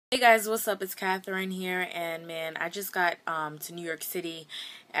Hey guys, what's up? It's Catherine here, and man, I just got to New York City.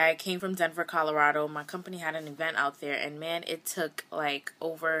 I came from Denver, Colorado. My company had an event out there, and man, it took like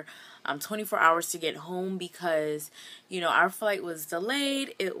over 24 hours to get home because, our flight was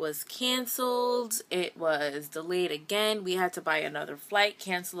delayed. It was canceled. It was delayed again. We had to buy another flight,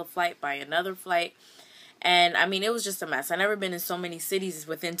 cancel a flight, buy another flight. And I mean, it was just a mess. I've never been in so many cities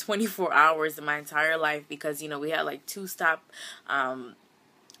within 24 hours in my entire life because, we had like two stop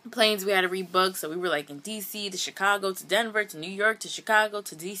planes we had to rebook. So we were like in DC to Chicago to Denver to New York to Chicago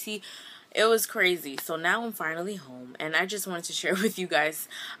to DC. It was crazy. So now I'm finally home, and I just wanted to share with you guys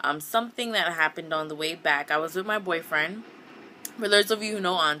something that happened on the way back. I was with my boyfriend. For those of you who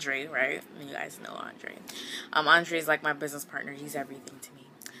know Andre, right? You guys know Andre. Andre is like my business partner. He's everything to me.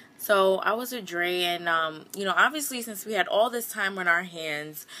 So I was with Dre, and obviously since we had all this time on our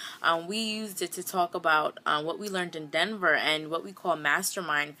hands, we used it to talk about what we learned in Denver and what we call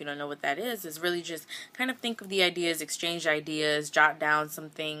Mastermind. If you don't know what that is really just kind of think of the ideas, exchange ideas, jot down some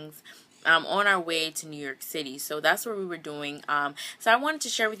things on our way to New York City. So that's what we were doing. So I wanted to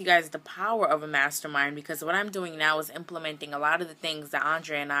share with you guys the power of a mastermind, because what I'm doing now is implementing a lot of the things that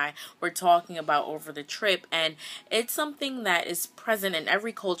Andre and I were talking about over the trip, and it's something that is present in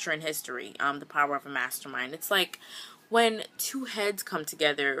every culture in history. The power of a mastermind. It's like when two heads come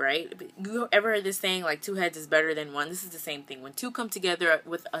together, right? You ever heard this saying, like, two heads is better than one? This is the same thing. When two come together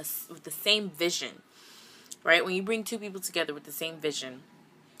with the same vision, right? When you bring two people together with the same vision,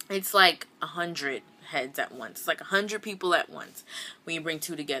 it's like 100 heads at once. It's like 100 people at once when you bring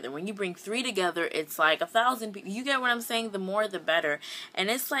two together. When you bring three together, it's like 1,000 people. You get what I'm saying? The more, the better. And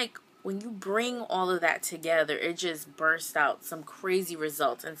it's like when you bring all of that together, it just bursts out some crazy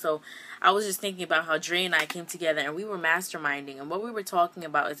results. And so I was just thinking about how Dre and I came together and we were masterminding. And what we were talking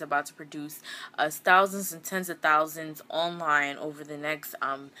about is about to produce thousands and tens of thousands online over the next,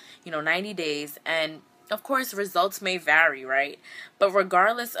 90 days. And of course, results may vary, right? But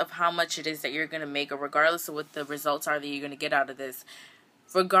regardless of how much it is that you're going to make, or regardless of what the results are that you're going to get out of this,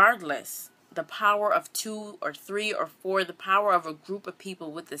 regardless, the power of 2 or 3 or 4, the power of a group of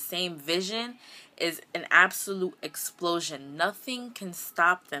people with the same vision is an absolute explosion. Nothing can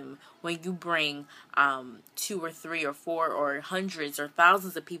stop them when you bring 2 or 3 or 4 or hundreds or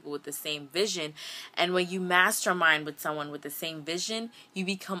thousands of people with the same vision. And when you mastermind with someone with the same vision, you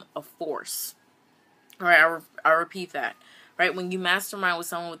become a force. All right, I'll repeat that. Right, when you mastermind with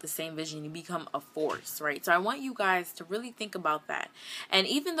someone with the same vision, you become a force, right? So I want you guys to really think about that. And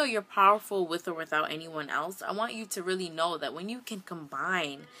even though you're powerful with or without anyone else, I want you to really know that when you can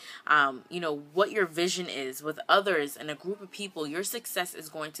combine, what your vision is with others and a group of people, your success is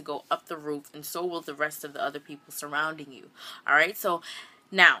going to go up the roof, and so will the rest of the other people surrounding you. All right, so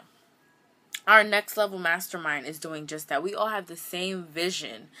now, our next level mastermind is doing just that. We all have the same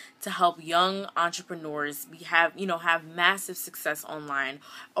vision to help young entrepreneurs have massive success online,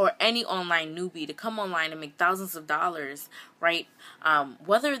 or any online newbie to come online and make thousands of dollars, right?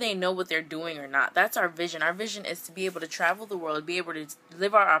 Whether they know what they're doing or not. That's our vision. Our vision is to be able to travel the world, be able to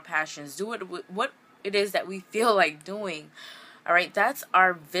live our passions, do what it is that we feel like doing. All right, that's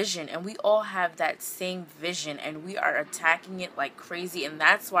our vision, and we all have that same vision, and we are attacking it like crazy, and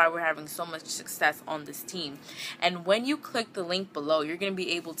that's why we're having so much success on this team. And when you click the link below, you're going to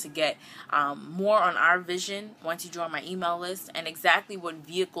be able to get more on our vision once you join my email list, and exactly what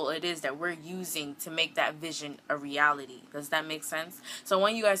vehicle it is that we're using to make that vision a reality. Does that make sense? So I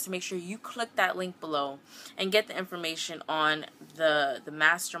want you guys to make sure you click that link below and get the information on the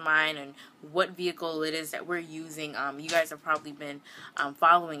mastermind and what vehicle it is that we're using. You guys have probably been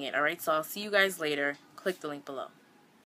following it. All right, so I'll see you guys later. Click the link below.